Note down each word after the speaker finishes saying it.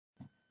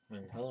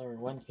And hello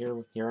everyone, here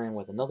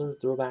with another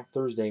Throwback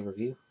Thursday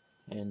review,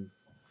 and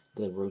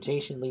the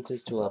rotation leads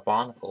us to a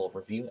Bionicle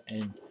review,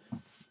 and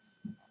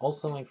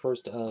also my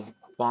first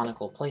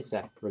Bionicle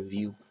playset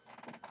review,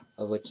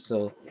 of which,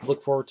 so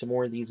look forward to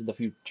more of these in the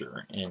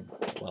future, and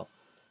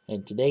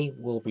today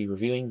we'll be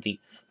reviewing the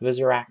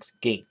Visoraks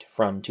Gate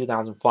from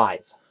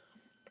 2005.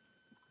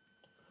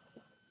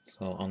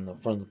 So on the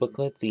front of the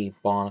booklet, the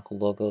Bionicle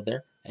logo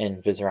there,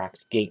 and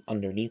Visoraks Gate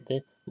underneath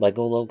it,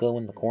 Lego logo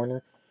in the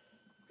corner,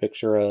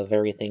 picture of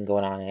everything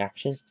going on in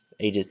action,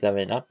 ages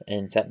 7 and up,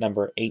 and set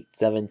number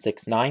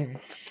 8769.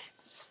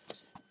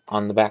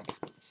 On the back,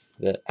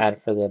 the ad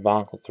for the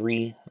Bionicle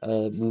 3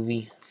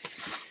 movie,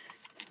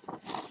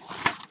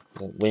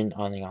 the win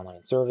on the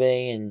online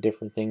survey, and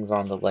different things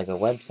on the LEGO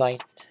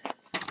website.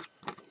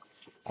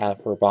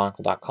 Ad for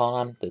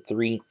Bionicle.com, the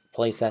 3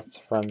 playsets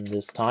from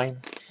this time,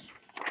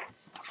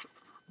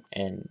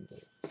 and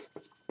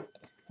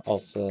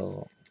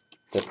also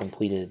the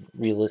completed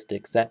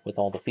realistic set with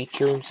all the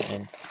features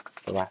and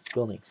the last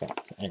building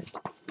sets, and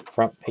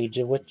front page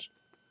of which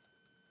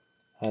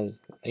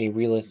has a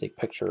realistic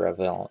picture of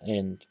it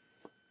and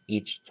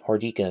each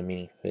Hardika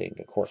minifig,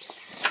 of course.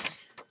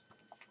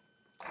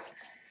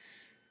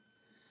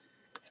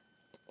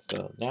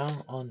 So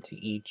now on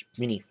to each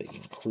minifig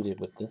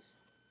included with this,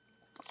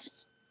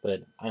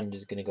 but I'm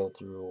just going to go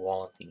through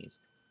all of these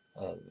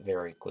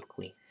very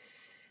quickly.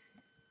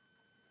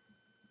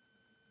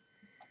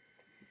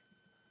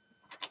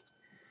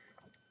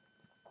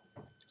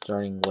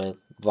 Starting with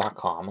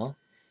Vakama.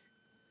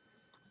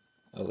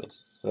 Oh,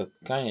 it's a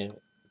kind of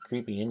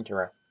creepy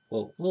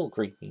well, a little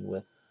creepy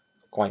with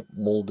quite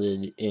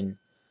molded in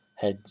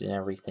heads and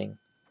everything,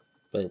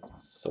 but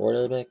it's sort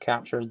of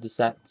captured the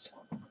sets.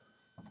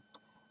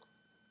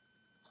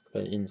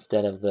 But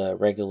instead of the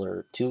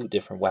regular 2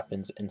 different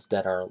weapons,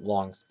 instead are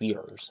long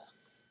spears.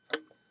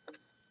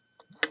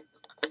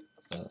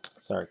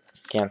 Sorry,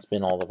 can't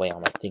spin all the way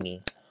on my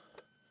thingy.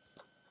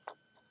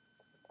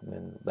 And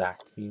then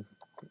back view,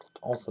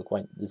 also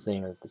quite the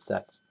same as the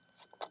sets.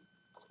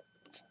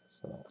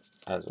 So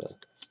that's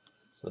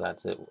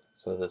it.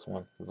 So this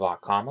one,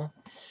 Vakama.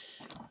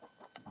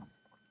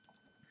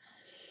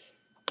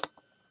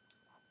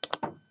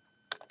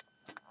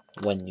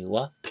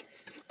 Wenua.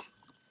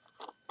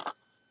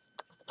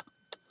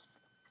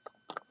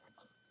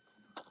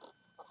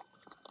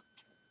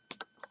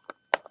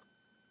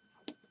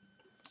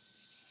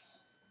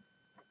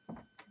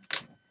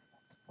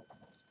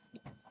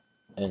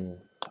 And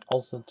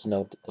also to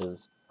note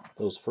is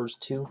those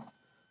first 2,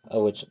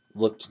 which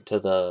looked to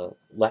the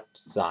left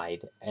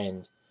side,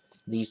 and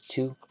these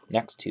 2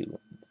 next to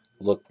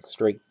look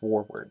straight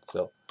forward.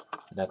 So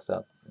next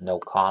up,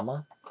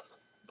 Nokama.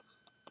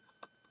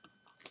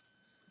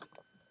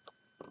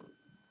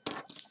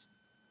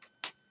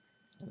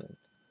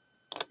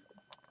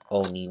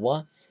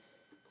 Oniwa.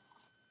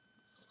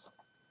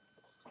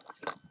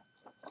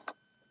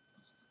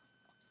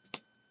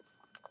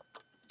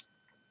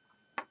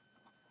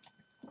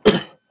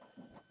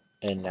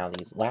 And now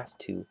these last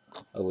 2,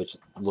 which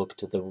look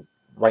to the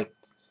right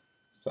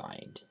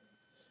side.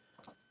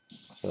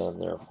 So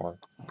therefore,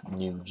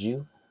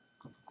 Nuju.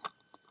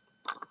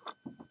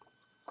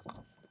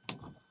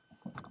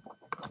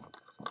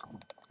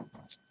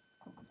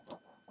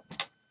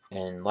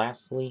 And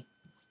lastly,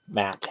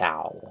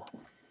 Matau.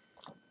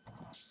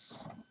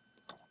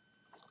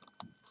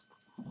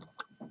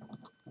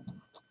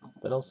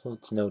 But also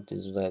to note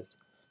is that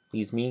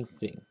these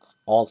minifigs,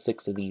 all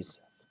 6 of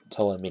these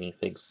Toa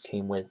minifigs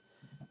came with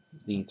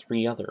the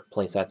 3 other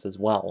playsets as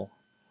well.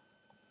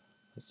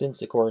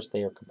 Since, of course,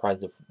 they are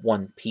comprised of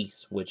 1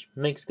 piece, which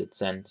makes good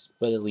sense,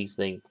 but at least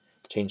they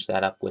changed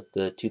that up with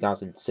the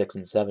 2006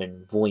 and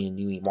 7 Voya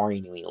Nui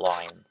Mari Nui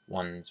line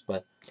ones,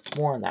 but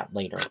more on that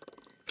later.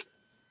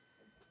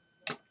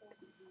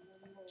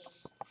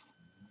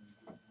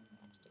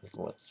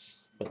 But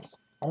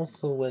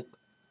also with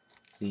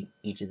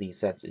each of these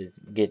sets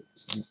is get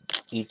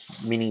each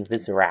mini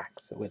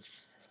Visoraks,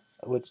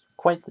 which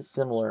quite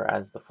similar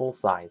as the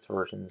full-size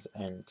versions,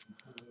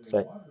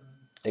 but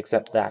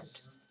except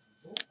that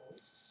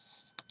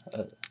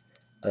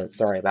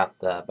sorry about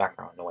the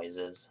background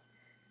noises.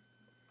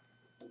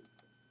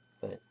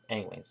 But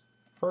anyways,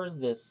 for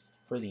these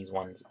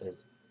ones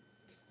is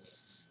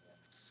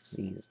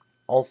these,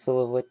 also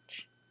of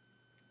which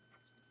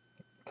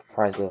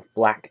comprised of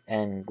black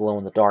and glow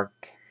in the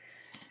dark.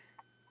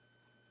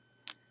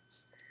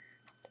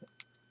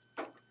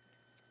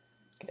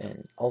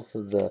 And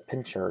also the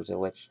pinchers, of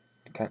which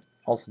can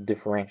also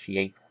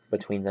differentiate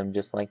between them,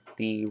 just like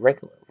the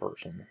regular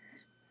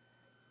versions,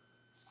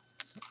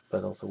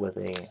 but also with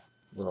a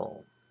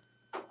little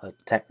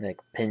Technic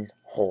pin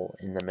hole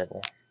in the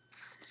middle.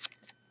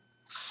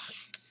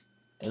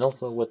 And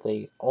also what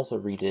they also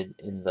redid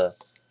in the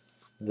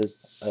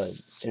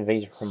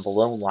Invasion from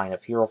Below line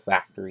of Hero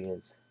Factory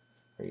is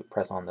where you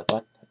press on the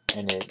button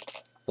and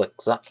it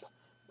flicks up.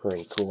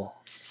 Pretty cool.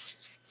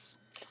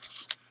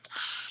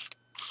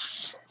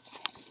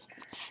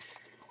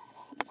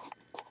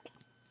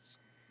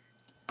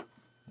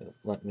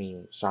 Just let me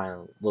shine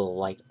a little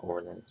light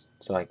over them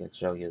so I can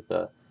show you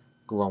the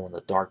glow in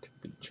the dark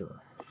feature.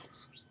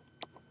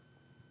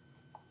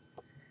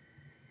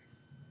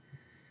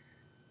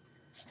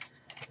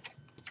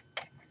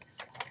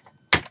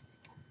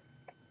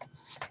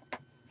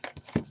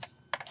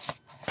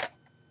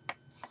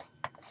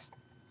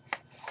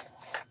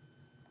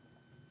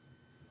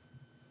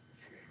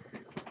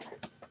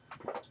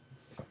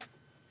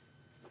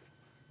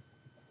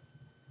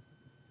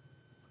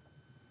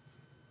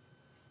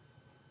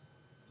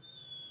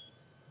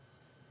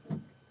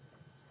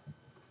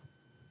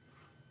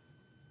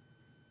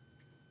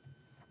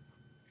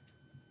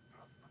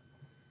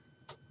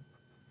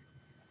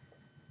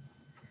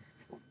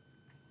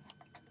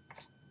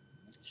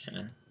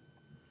 Yeah.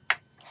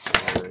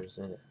 There's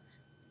it.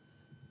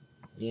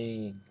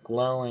 Yay,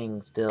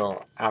 glowing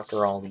still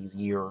after all these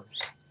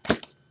years.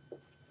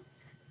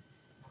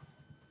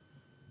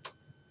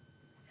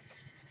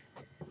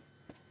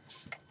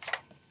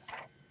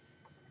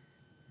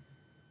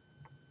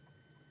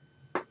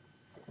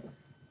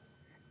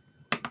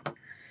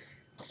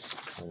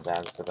 And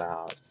that's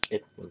about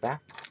it for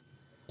that.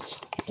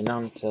 And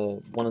on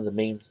to one of the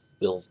main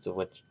builds, of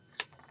which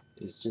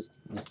is just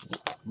this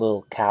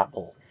little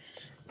catapult,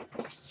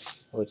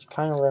 which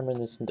kind of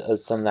reminiscent of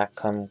some that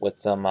come with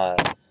some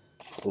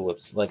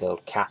Lego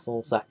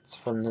castle sets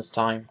from this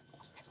time,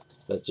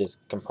 but just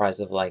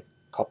comprised of like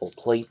a couple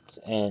plates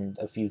and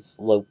a few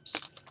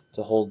slopes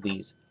to hold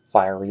these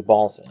fiery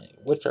balls in it,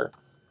 which are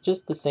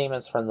just the same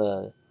as from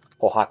the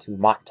Pohatu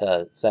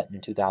Mata set in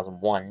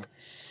 2001.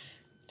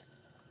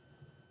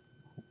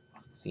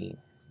 See,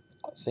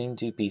 same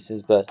two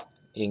pieces, but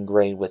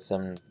engraved with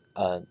some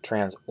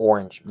trans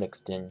orange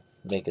mixed in,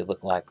 make it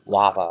look like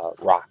lava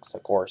rocks,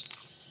 of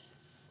course.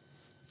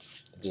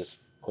 Just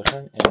push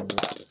it and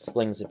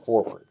flings it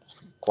forward.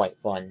 Quite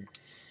fun.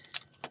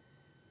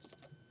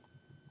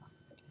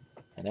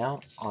 And now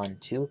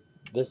onto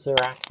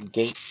Visorak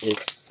Gate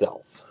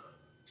itself,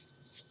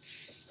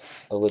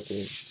 which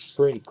is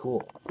pretty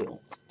cool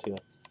build too,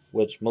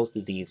 which most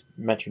of these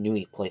Metro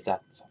Nui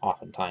playsets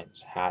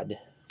oftentimes had.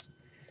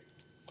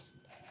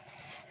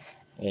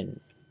 And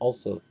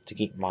also to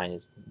keep in mind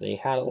is they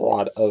had a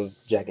lot of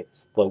jagged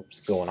slopes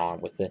going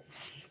on with it.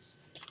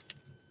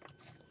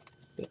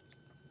 But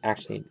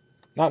actually,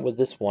 not with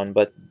this one,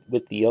 but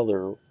with the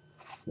other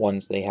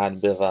ones, they had a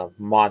bit of a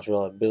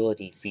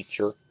modulability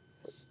feature.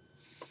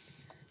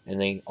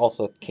 And they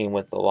also came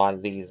with a lot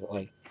of these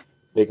like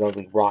big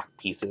ugly rock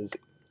pieces.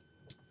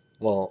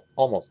 Well,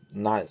 almost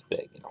not as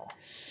big, you know.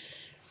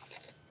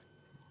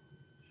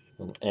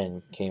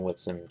 And came with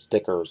some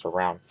stickers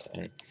around.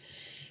 And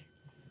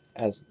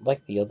as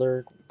like the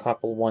other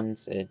couple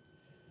ones,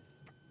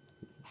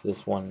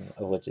 this one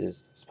of which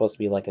is supposed to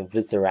be like a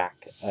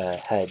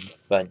Visorak head,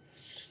 but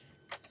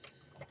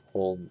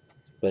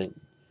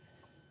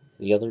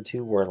the other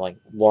two were like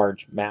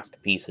large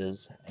mask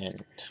pieces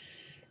and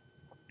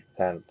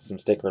had some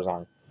stickers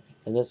on.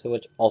 And this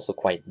which also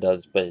quite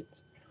does, but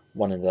it's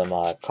one of them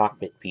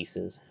cockpit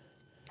pieces.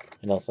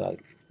 And also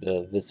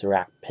the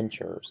Visorak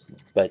pinchers,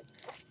 but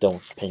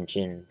don't pinch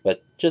in,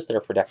 but just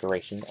there for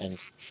decoration. And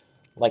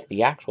like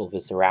the actual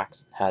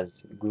Visoraks,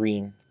 has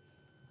green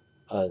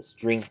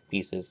string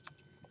pieces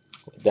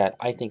that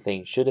I think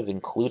they should have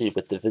included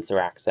with the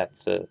Visorak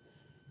sets so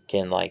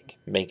can like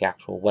make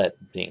actual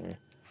webbing,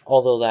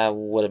 although that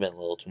would have been a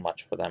little too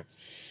much for them.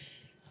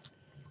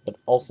 But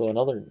also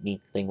another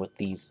neat thing with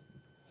these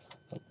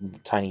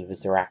tiny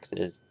Visoraks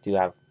is to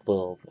have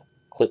little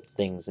clip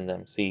things in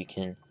them, so you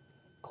can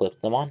clip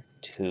them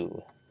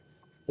onto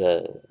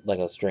the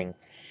Lego string.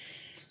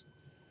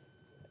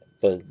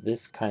 But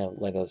this kind of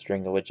Lego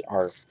string, which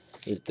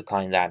is the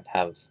kind that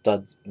have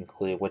studs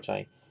included, which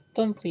I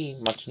don't see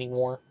much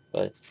anymore,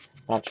 but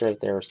not sure if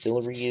they're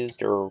still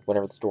reused or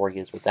whatever the story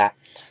is with that.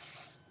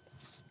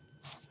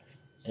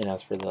 And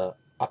as for the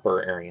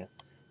upper area,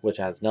 which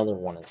has another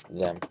one of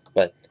them,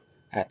 but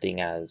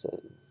acting as a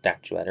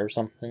statuette or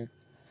something,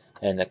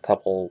 and a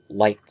couple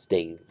light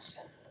staves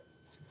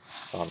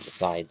on the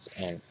sides,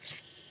 and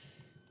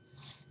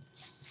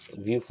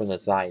view from the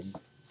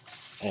sides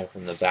and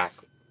from the back,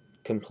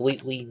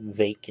 completely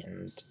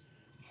vacant,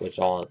 which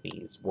all of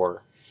these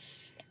were.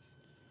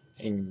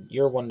 And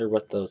you'll wonder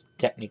what those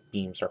Technic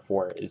beams are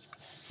for, is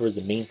for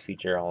the main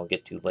feature I'll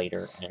get to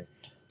later. And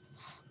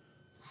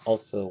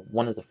also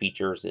one of the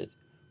features is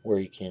where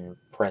you can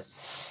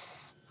press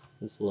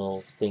this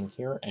little thing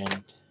here,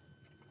 and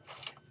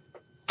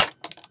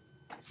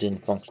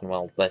didn't function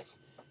well, but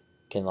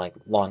can like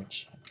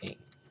launch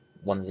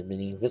one of the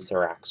mini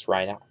Visoraks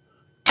right out,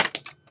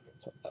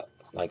 so,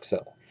 like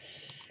so.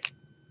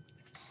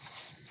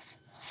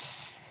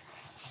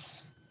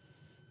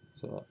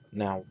 So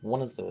now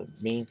one of the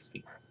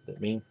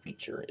main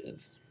feature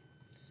is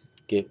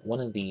get one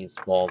of these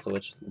balls,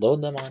 which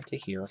load them onto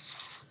here,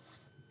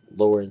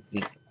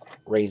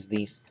 raise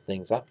these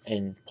things up,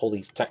 and pull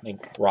these Technic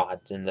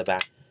rods in the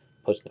back,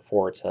 push them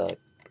forward to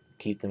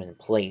keep them in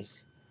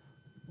place,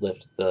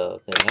 lift the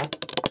thing up,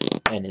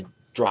 and it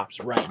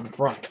drops right in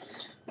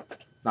front.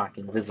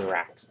 knocking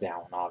Visoraks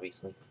down,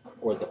 obviously,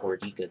 or the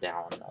Hordika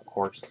down, of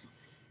course.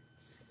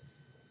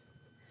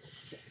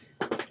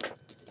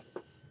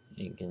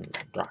 You can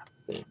drop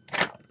it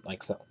down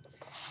like so.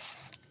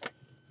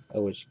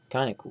 Oh, which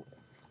kind of cool.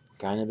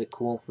 Kind of a bit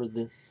cool for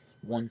this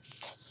one.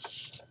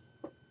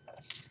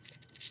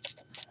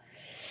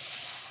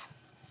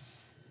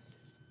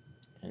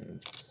 And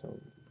so,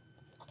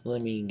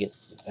 let me get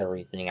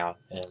everything out,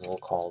 and we'll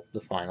call the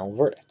final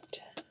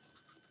verdict.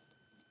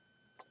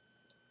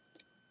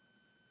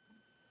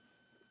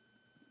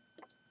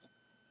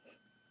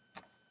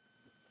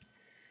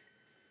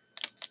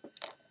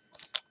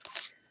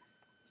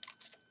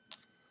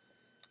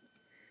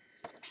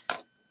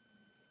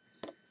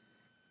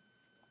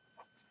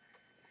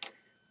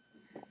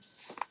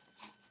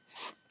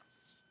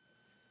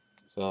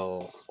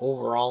 So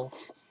overall,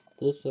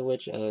 this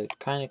Switch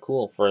kind of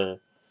cool for,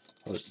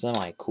 or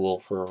semi-cool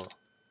for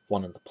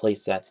one of the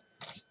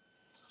playsets.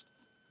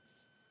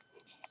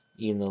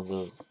 Even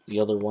though the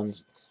other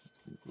one's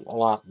a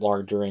lot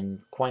larger and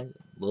quite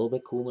a little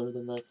bit cooler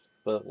than this,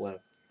 but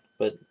what?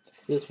 But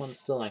this one's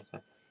still nice.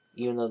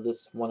 Even though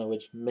this one of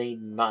which may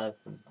not have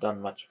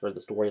done much for the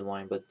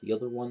storyline, but the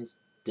other ones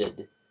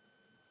did.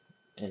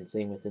 And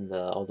same within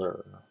the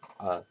other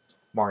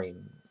Mario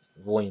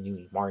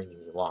Voyanui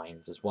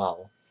lines as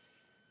well.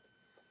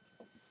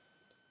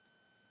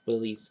 But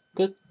at least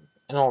good,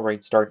 an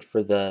alright start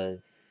for the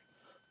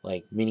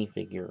like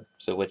minifigure.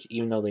 So which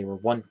even though they were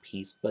one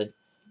piece, but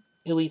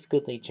at least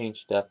good they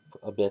changed it up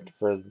a bit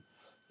for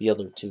the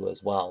other two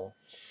as well.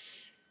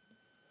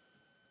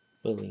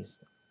 But at least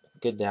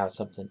good to have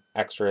something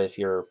extra if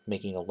you're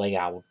making a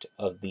layout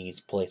of these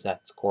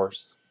playsets, of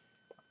course.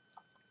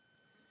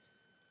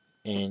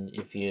 And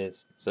if you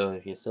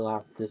still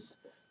have this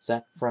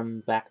set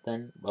from back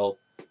then, well,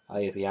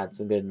 if you had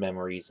some good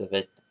memories of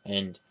it,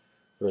 and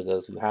for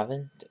those who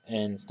haven't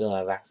and still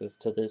have access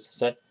to this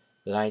set,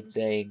 then I'd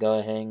say go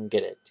ahead and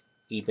get it.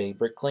 eBay,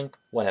 Bricklink,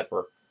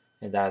 whatever.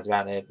 And that is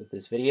about it with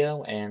this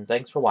video, and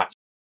thanks for watching.